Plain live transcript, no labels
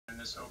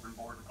this open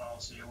border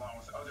policy, along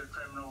with other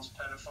criminals,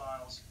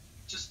 pedophiles.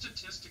 Just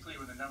statistically,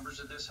 when the numbers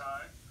are this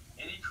high,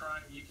 any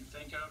crime you can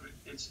think of,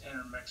 it's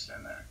intermixed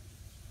in there.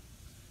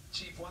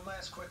 Chief, one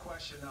last quick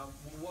question.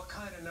 What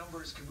kind of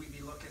numbers could we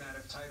be looking at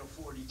if Title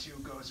 42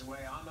 goes away?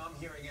 I'm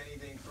hearing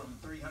anything from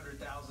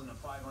 300,000 to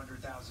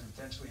 500,000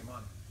 potentially a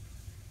month.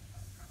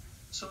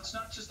 So it's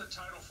not just the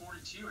Title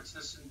 42, it's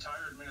this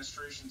entire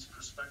administration's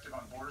perspective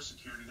on border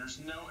security. There's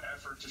no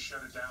effort to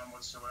shut it down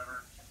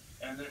whatsoever,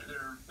 and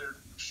they're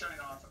shutting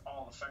off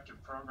all effective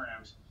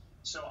programs.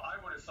 So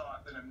I would have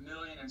thought that 1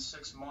 million in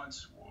 6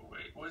 months,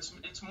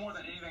 it's more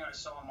than anything I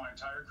saw in my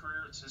entire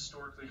career. It's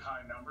historically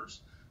high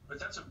numbers, but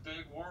that's a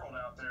big world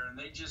out there, and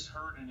they just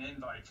heard an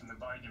invite from the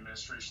Biden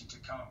administration to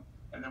come,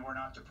 and then we're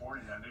not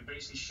deporting them. They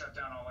basically shut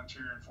down all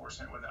interior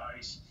enforcement with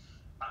ICE.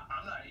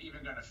 I'm not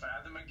even going to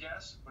fathom a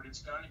guess, but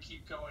it's going to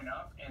keep going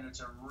up, and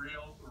it's a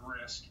real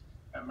risk.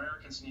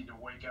 Americans need to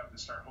wake up and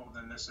start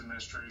holding this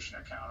administration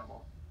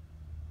accountable.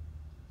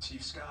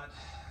 Chief Scott,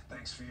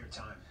 thanks for your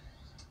time.